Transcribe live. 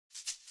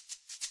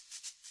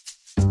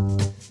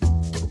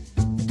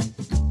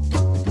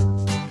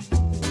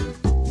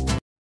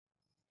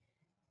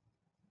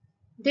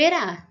There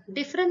are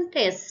different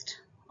tests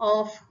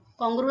of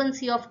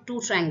congruency of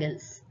two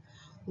triangles.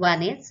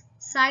 One is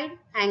side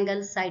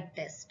angle side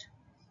test.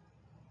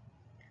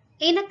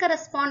 In a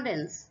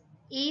correspondence,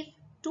 if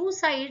two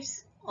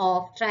sides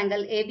of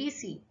triangle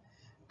ABC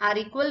are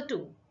equal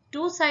to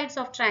two sides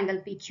of triangle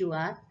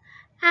PQR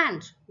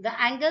and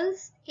the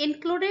angles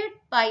included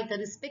by the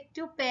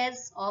respective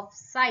pairs of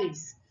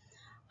sides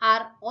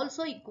are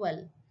also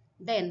equal,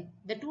 then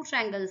the two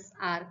triangles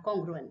are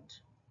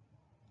congruent.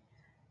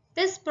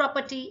 This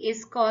property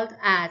is called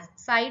as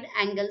side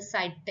angle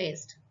side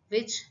test,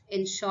 which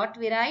in short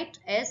we write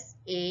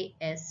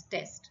SAS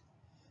test.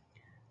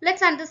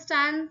 Let's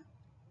understand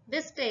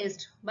this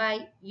test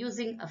by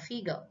using a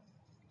figure.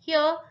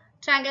 Here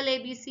triangle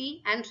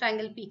ABC and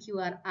triangle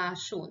PQR are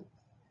shown.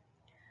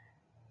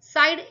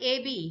 Side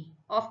AB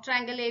of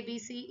triangle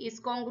ABC is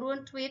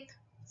congruent with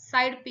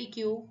side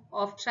PQ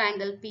of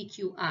triangle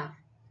PQR.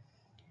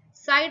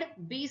 Side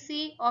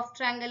BC of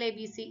triangle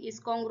ABC is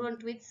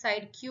congruent with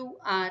side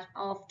QR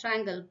of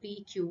triangle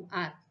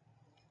PQR.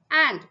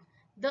 And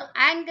the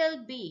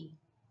angle B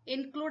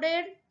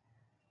included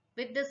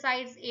with the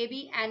sides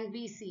AB and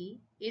BC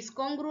is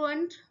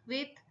congruent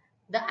with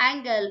the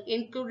angle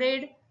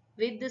included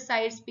with the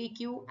sides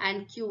PQ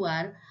and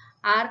QR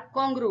are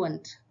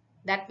congruent.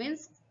 That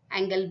means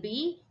angle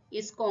B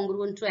is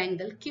congruent to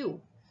angle Q,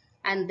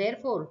 and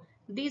therefore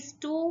these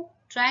two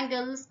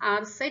triangles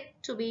are said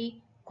to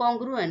be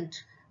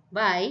congruent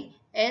by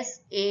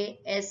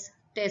SAS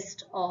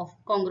test of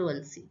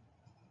congruency.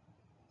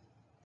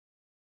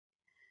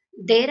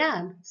 There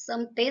are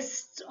some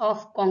tests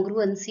of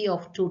congruency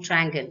of two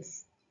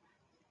triangles.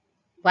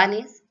 One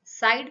is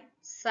side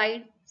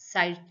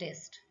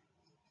test.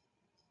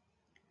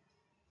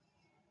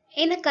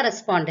 In a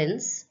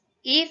correspondence,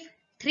 if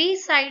three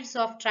sides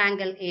of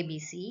triangle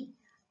ABC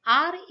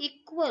are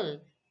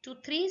equal to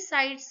three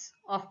sides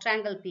of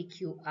triangle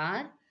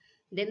PQR,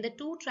 then the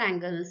two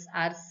triangles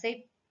are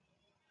said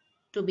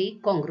to be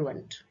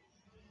congruent.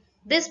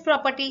 This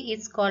property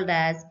is called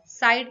as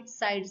side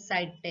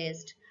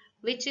test,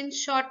 which in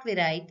short we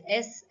write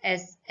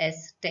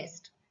SSS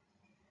test.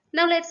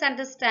 Now let's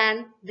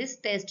understand this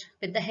test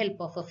with the help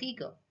of a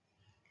figure.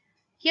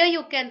 Here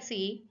you can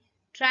see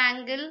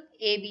triangle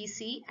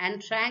ABC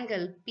and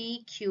triangle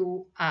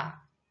PQR.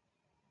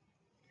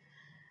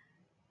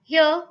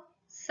 Here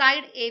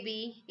side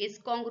AB is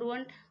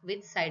congruent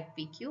with side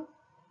PQ.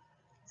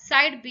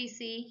 Side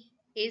BC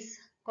is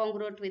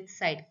congruent with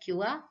side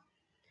QR.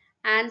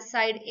 And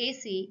side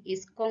AC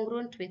is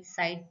congruent with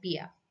side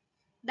PR.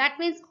 That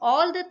means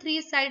all the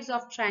three sides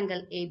of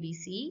triangle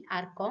ABC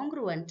are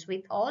congruent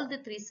with all the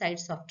three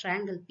sides of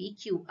triangle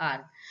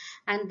PQR,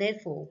 and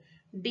therefore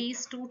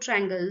these two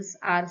triangles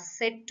are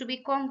said to be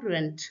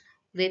congruent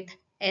with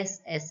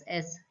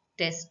SSS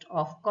test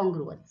of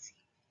congruency.